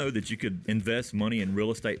 Did you know that you could invest money in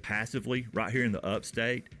real estate passively right here in the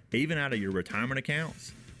upstate, even out of your retirement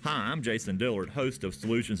accounts? Hi, I'm Jason Dillard, host of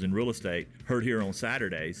Solutions in Real Estate, heard here on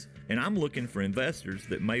Saturdays, and I'm looking for investors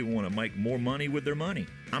that may want to make more money with their money.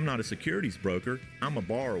 I'm not a securities broker, I'm a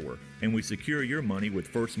borrower, and we secure your money with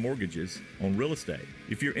first mortgages on real estate.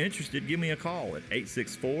 If you're interested, give me a call at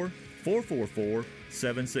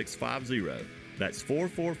 864-444-7650. That's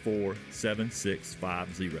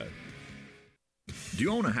 444-7650. Do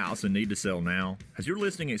you own a house and need to sell now? Has your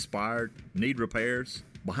listing expired? Need repairs?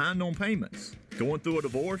 Behind on payments? Going through a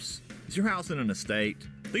divorce? Is your house in an estate?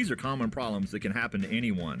 These are common problems that can happen to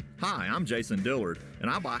anyone. Hi, I'm Jason Dillard, and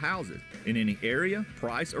I buy houses in any area,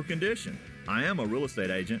 price, or condition. I am a real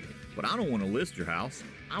estate agent, but I don't want to list your house.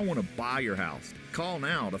 I want to buy your house. Call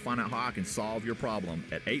now to find out how I can solve your problem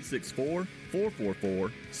at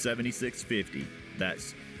 864-444-7650.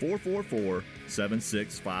 That's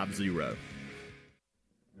 444-7650.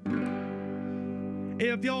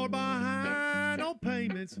 If you're behind on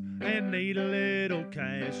payments and need a little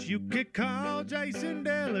cash, you can call Jason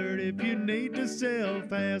Dillard if you need to sell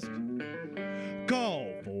fast. Call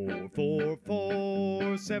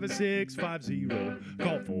 444-7650.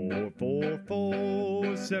 Call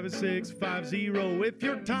 444-7650. If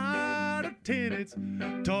you're tired of tenants,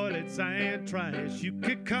 toilets, and trash, you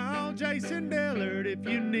can call Jason Dillard if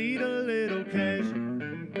you need a little cash.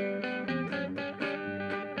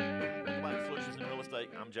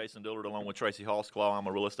 I'm Jason Dillard along with Tracy Hossclaw. I'm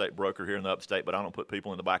a real estate broker here in the upstate, but I don't put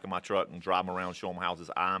people in the back of my truck and drive them around, show them houses.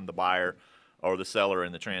 I'm the buyer or the seller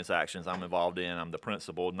in the transactions I'm involved in. I'm the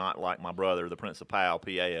principal, not like my brother, the principal,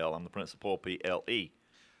 P-A-L. I'm the principal, P-L-E.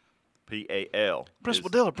 P-A-L. Principal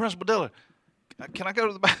Dillard. Can I go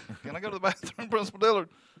to the bathroom, Principal Dillard?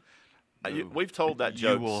 We've told that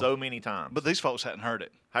joke so many times. But these folks hadn't heard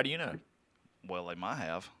it. How do you know? Well, they might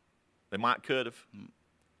have. They could have.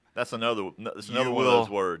 That's another one of those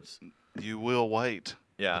words. You will wait.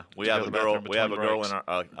 Yeah, we have a girl. We have a girl in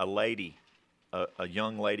a lady, a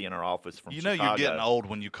young lady in our office from Chicago. You're getting old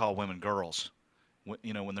when you call women girls.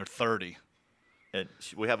 When they're 30. And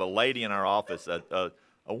we have a lady in our office, a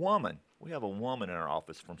woman. We have a woman in our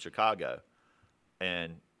office from Chicago,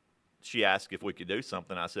 and she asked if we could do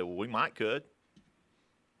something. I said, well, we could.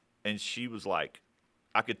 And she was like,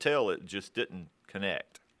 I could tell it just didn't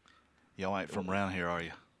connect. Y'all ain't from around here, are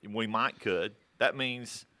you? We could. That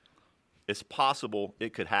means it's possible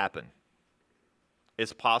it could happen.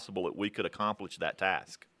 It's possible that we could accomplish that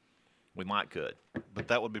task. We could. But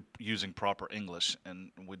that would be using proper English,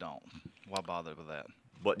 and we don't. Why bother with that?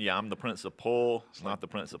 But yeah, I'm the principal, not the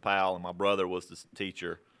principal, and my brother was the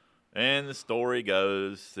teacher. And the story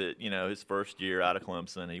goes that, his first year out of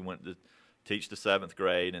Clemson, he went to teach the 7th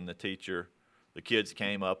grade, and the kids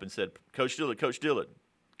came up and said, Coach Dillard,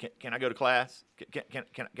 can I go to class? Can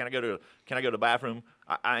I go to the bathroom?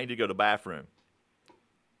 I need to go to the bathroom.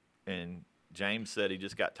 And James said he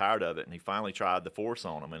just got tired of it, and he finally tried the force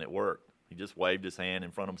on him, and it worked. He just waved his hand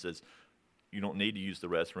in front of him and says, you don't need to use the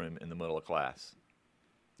restroom in the middle of class.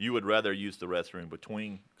 You would rather use the restroom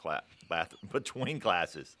between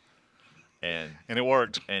classes. And it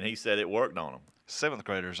worked. And he said it worked on him. 7th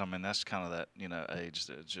graders, I mean, that's kind of that, age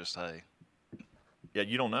that just, hey. Yeah,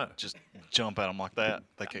 you don't know. Just jump at them like that.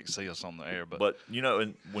 They can't see us on the air. But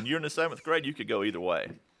and when you're in the 7th grade, you could go either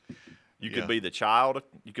way. You could be the child.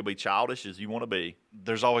 You could be childish as you want to be.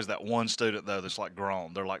 There's always that one student, though, that's like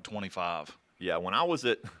grown. They're like 25. Yeah, when I was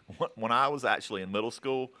actually in middle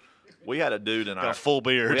school, we had a dude in Got a full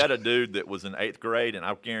beard. We had a dude that was in 8th grade, and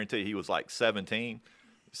I guarantee he was like 17.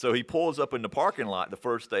 So he pulls up in the parking lot the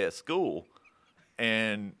first day of school,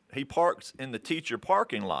 and he parks in the teacher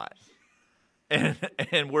parking lot.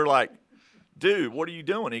 And we're like, dude, what are you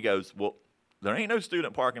doing? He goes, well, there ain't no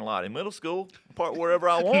student parking lot in middle school. I park wherever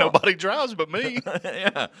I want. Nobody drives but me.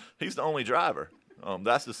 Yeah, he's the only driver.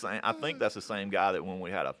 That's the same. I think that's the same guy that when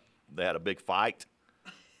they had a big fight,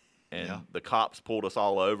 and the cops pulled us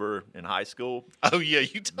all over in high school. Oh yeah,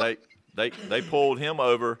 They pulled him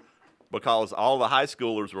over because all the high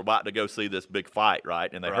schoolers were about to go see this big fight,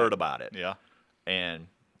 right? And they heard about it. Yeah, and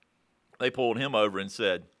they pulled him over and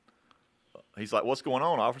said, he's like, what's going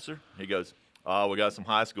on, officer? He goes, we got some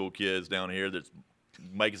high school kids down here that's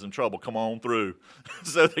making some trouble. Come on through.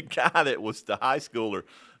 So the guy that was the high schooler,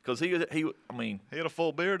 because he had a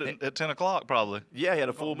full beard at 10 o'clock probably. Yeah, he had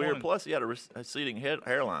a full beard. Plus, he had a receding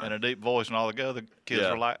hairline. And a deep voice, and all the other kids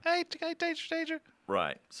were like, hey, teacher.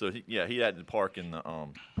 Right. So, he had to park in the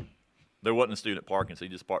there wasn't a student parking, so he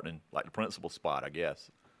just parked in, like, the principal spot, I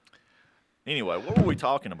guess. Anyway, what were we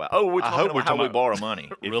talking about? Oh, we're talking about how we borrow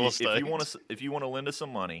money. Real estate. If you want to lend us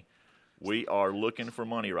some money, we are looking for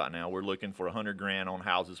money right now. We're looking for $100,000 on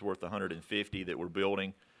houses worth $150 that we're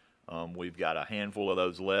building. We've got a handful of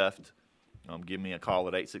those left. Give me a call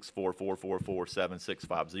at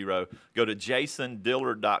 864-444-7650. Go to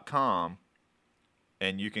jasondillard.com,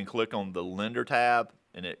 and you can click on the lender tab,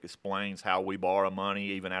 and it explains how we borrow money,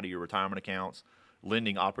 even out of your retirement accounts.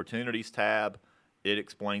 Lending opportunities tab, it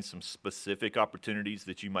explains some specific opportunities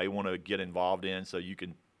that you may want to get involved in, so you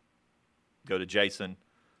can go to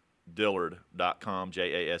jasondillard.com,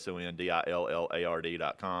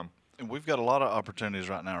 JASONDILLARD.com. And we've got a lot of opportunities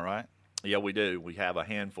right now, right? Yeah, we do. We have a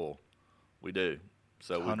handful. We do.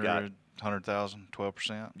 So we've got 100,000,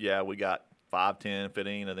 12%. Yeah, we got 5, 10,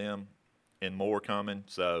 15 of them and more coming.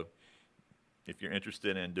 So if you're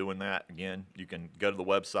interested in doing that, again, you can go to the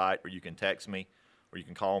website, or you can text me, or you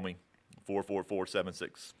can call me,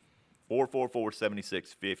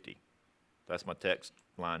 444-7650. That's my text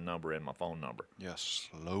line number and my phone number. Yes,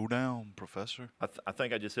 slow down, Professor. I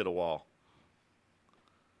think I just hit a wall.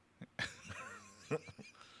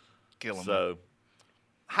 Kill him. So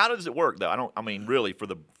how does it work, though? Really, for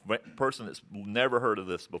the person that's never heard of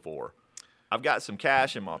this before, I've got some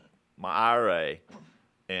cash in my IRA,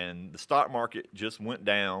 and the stock market just went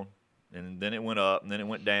down, and then it went up, and then it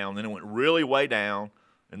went down, then it went really way down,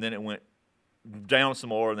 and then it went down some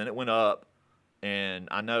more, and then it went up. And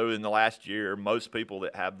I know in the last year, most people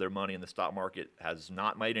that have their money in the stock market has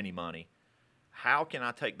not made any money. How can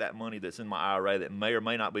I take that money that's in my IRA that may or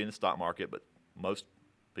may not be in the stock market, but most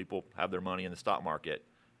people have their money in the stock market,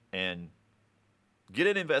 and get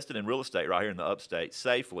it invested in real estate right here in the upstate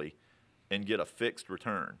safely and get a fixed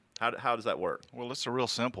return? How does that work? Well, it's a real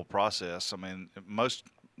simple process. I mean, most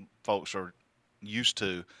folks are used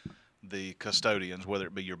to the custodians, whether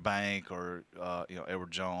it be your bank or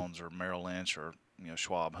Edward Jones or Merrill Lynch or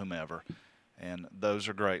Schwab, whomever, and those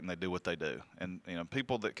are great and they do what they do. And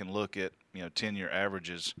people that can look at 10-year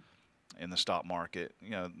averages in the stock market,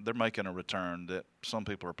 they're making a return that some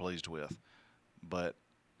people are pleased with. But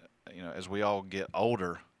as we all get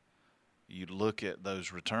older, you look at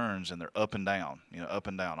those returns and they're up and down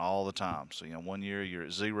all the time. So 1 year you're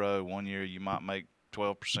at 0, 1 year you might make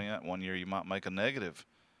 12%, 1 year you might make a negative.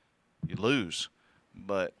 You lose.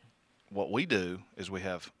 But what we do is we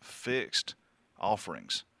have fixed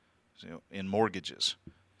offerings in mortgages.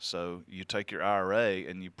 So you take your IRA,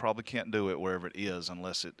 and you probably can't do it wherever it is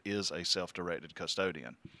unless it is a self-directed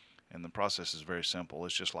custodian. And the process is very simple.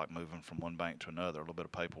 It's just like moving from one bank to another. A little bit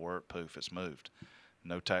of paperwork, poof, it's moved.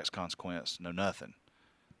 No tax consequence, no nothing.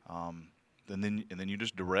 And then you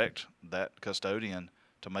just direct that custodian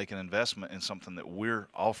to make an investment in something that we're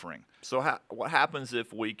offering. So what happens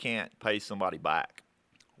if we can't pay somebody back?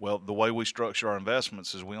 Well, the way we structure our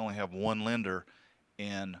investments is we only have one lender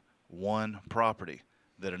in one property,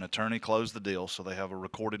 that an attorney closed the deal, so they have a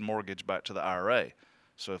recorded mortgage back to the IRA.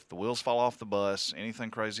 So if the wheels fall off the bus,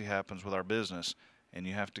 anything crazy happens with our business, and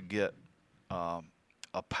you have to get a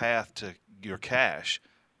path to your cash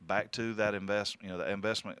back to that that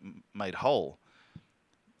investment made whole,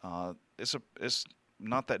 it's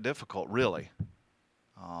not that difficult, really.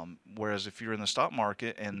 Whereas if you're in the stock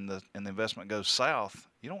market and the investment goes south,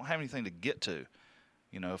 you don't have anything to get to.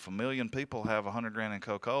 If 1 million people have $100,000 in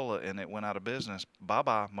Coca-Cola and it went out of business,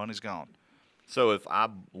 bye-bye, money's gone. So if I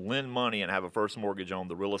lend money and have a first mortgage on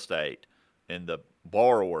the real estate, and the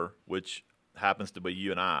borrower, which happens to be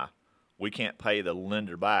you and I, we can't pay the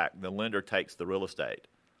lender back, the lender takes the real estate.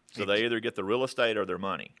 So they either get the real estate or their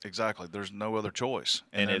money. Exactly. There's no other choice.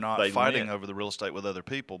 And they're if not they fighting over the real estate with other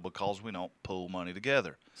people because we don't pool money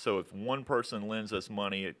together. So if one person lends us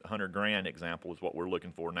money, $100,000 example is what we're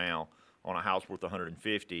looking for now, on a house worth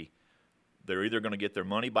 $150,000, they're either going to get their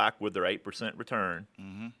money back with their 8% return,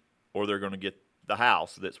 or they're going to get the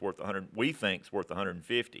house that's worth we think is worth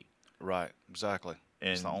 $150,000. Right. Exactly.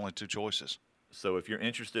 And it's the only two choices. So if you're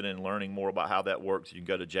interested in learning more about how that works, you can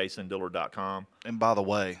go to jasondiller.com. And by the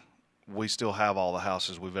way, we still have all the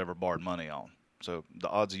houses we've ever borrowed money on. So the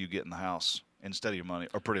odds of you getting the house instead of your money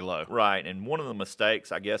are pretty low. Right. And one of the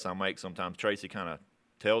mistakes I guess I make sometimes, Tracy kind of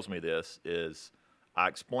tells me this, is I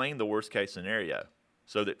explain the worst case scenario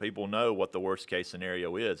so that people know what the worst case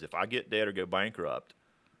scenario is. If I get dead or go bankrupt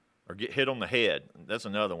or get hit on the head, that's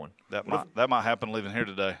another one. That might happen living here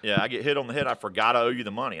today. Yeah, I get hit on the head, I forgot I owe you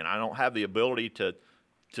the money, and I don't have the ability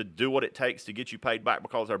to do what it takes to get you paid back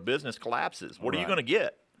because our business collapses. What are you going to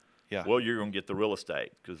get? Yeah. Well, you're going to get the real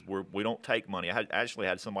estate because we don't take money. I actually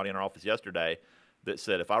had somebody in our office yesterday that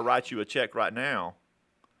said, if I write you a check right now,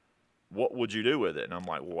 what would you do with it? And I'm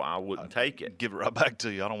like, well, I wouldn't take it. Give it right back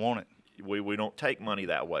to you. I don't want it. We don't take money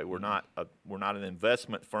that way. We're not an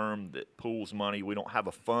investment firm that pools money. We don't have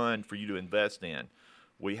a fund for you to invest in.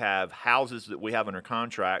 We have houses that we have under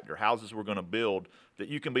contract or houses we're going to build that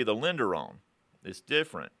you can be the lender on. It's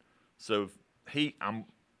different. So I'm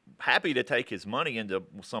happy to take his money into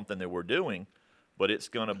something that we're doing, but it's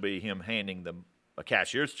going to be him handing a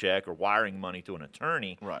cashier's check or wiring money to an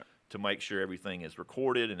attorney, right, to make sure everything is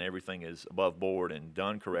recorded and everything is above board and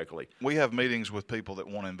done correctly. We have meetings with people that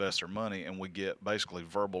want to invest their money, and we get basically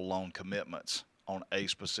verbal loan commitments on a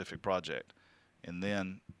specific project. And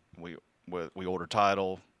then we order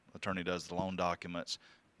title, attorney does the loan documents,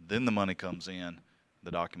 then the money comes in,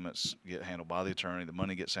 the documents get handled by the attorney, the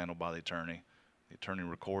money gets handled by the attorney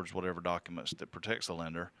records whatever documents that protects the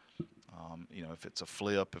lender. If it's a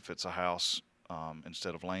flip, if it's a house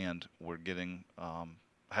instead of land, we're getting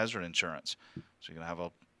hazard insurance. So you're going to have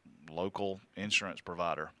a local insurance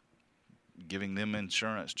provider giving them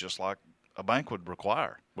insurance just like a bank would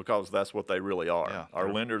require. Because that's what they really are. Yeah,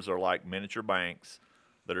 our lenders are like miniature banks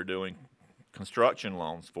that are doing construction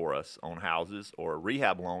loans for us on houses or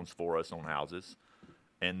rehab loans for us on houses.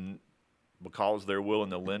 And because they're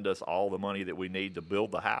willing to lend us all the money that we need to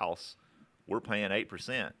build the house, we're paying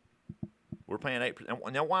 8%. We're paying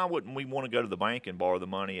 8%. Now, why wouldn't we want to go to the bank and borrow the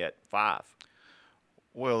money at 5%?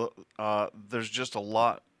 Well, there's just a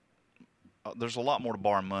lot. There's a lot more to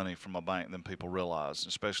borrow money from a bank than people realize,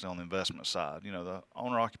 especially on the investment side. The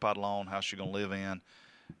owner-occupied loan, house you're going to live in.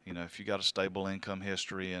 If you got a stable income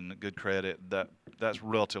history and good credit, that's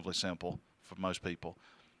relatively simple for most people.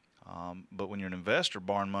 But when you're an investor,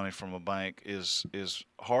 borrowing money from a bank is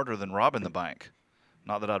harder than robbing the bank.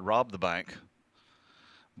 Not that I'd rob the bank,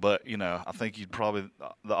 but I think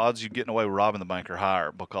the odds you getting away with robbing the bank are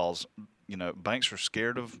higher because banks are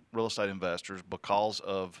scared of real estate investors because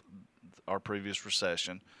of our previous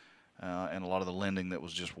recession and a lot of the lending that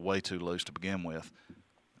was just way too loose to begin with.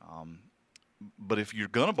 But if you're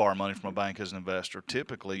going to borrow money from a bank as an investor,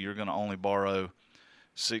 typically you're going to only borrow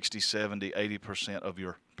 60, 70, 80% of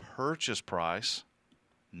your purchase price,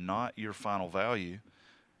 not your final value.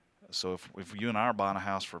 So if you and I are buying a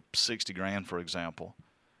house for $60,000, for example,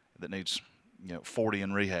 that needs 40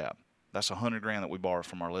 in rehab, that's $100,000 that we borrow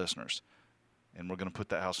from our listeners, and we're going to put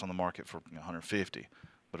that house on the market for $150,000.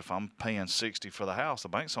 But if I'm paying $60,000 for the house, the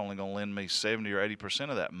bank's only going to lend me 70 or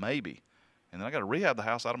 80% of that, maybe, and then I got to rehab the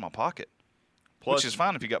house out of my pocket. Plus, which is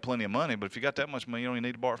fine if you got plenty of money, but if you got that much money, you don't even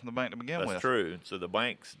need to borrow from the bank to begin with. That's true. So the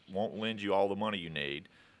banks won't lend you all the money you need.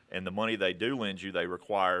 And the money they do lend you, they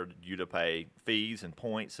require you to pay fees and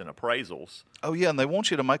points and appraisals. Oh, yeah, and they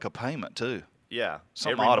want you to make a payment, too. Yeah.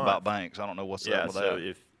 Something every odd month. about banks. I don't know what's Yeah, up with so that.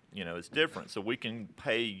 if, it's different. So we can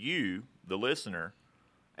pay you, the listener,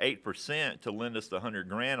 8% to lend us the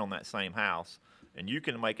 $100,000 on that same house, and you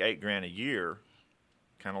can make $8,000 a year,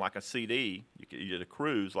 kind of like a CD. You did a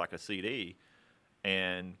cruise like a CD,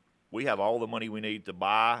 and we have all the money we need to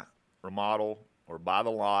buy, remodel, or buy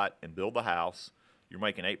the lot and build the house. You're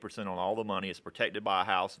making 8% on all the money. It's protected by a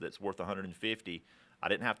house that's worth $150,000. I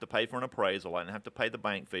didn't have to pay for an appraisal. I didn't have to pay the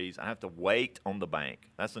bank fees. I have to wait on the bank.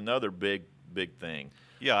 That's another big thing.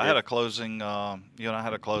 Yeah, I had a closing. I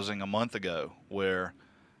had a closing a month ago where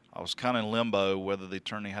I was kind of in limbo whether the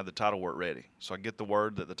attorney had the title work ready. So I get the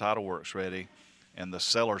word that the title work's ready, and the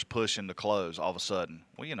seller's pushing to close all of a sudden.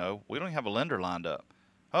 Well, we don't even have a lender lined up.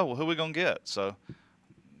 Oh, well, who are we going to get? So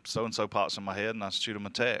and so pops in my head, and I shoot them a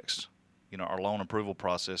text. Our loan approval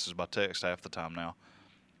process is by text half the time now.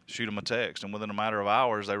 Shoot them a text, and within a matter of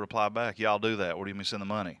hours, they reply back, yeah, I'll do that. Where do you mean send the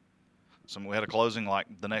money? So we had a closing like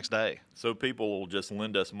the next day. So people will just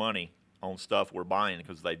lend us money on stuff we're buying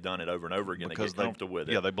because they've done it over and over again. Because they get comfortable with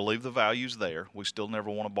it. Yeah, they believe the value's there. We still never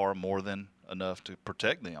want to borrow more than enough to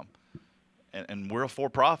protect them. And we're a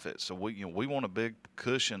for-profit, so we want a big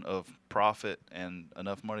cushion of profit and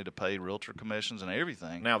enough money to pay realtor commissions and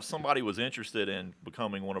everything. Now, if somebody was interested in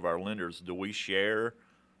becoming one of our lenders, do we share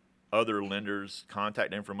other lenders'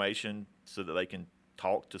 contact information so that they can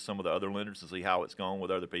talk to some of the other lenders to see how it's gone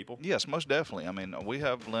with other people? Yes, most definitely. I mean, we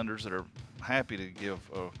have lenders that are happy to give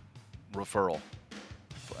a referral,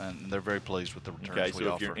 and they're very pleased with the returns Okay, we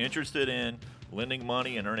so offer. if you're interested in lending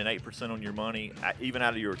money and earning 8% on your money, even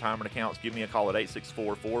out of your retirement accounts, give me a call at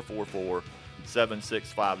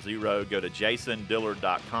 864-444-7650. Go to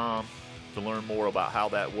jasondillard.com to learn more about how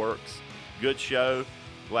that works. Good show.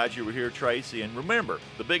 Glad you were here, Tracy. And remember,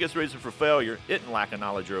 the biggest reason for failure isn't lack of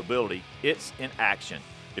knowledge or ability. It's in action.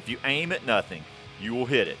 If you aim at nothing, you will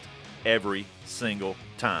hit it every single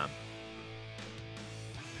time.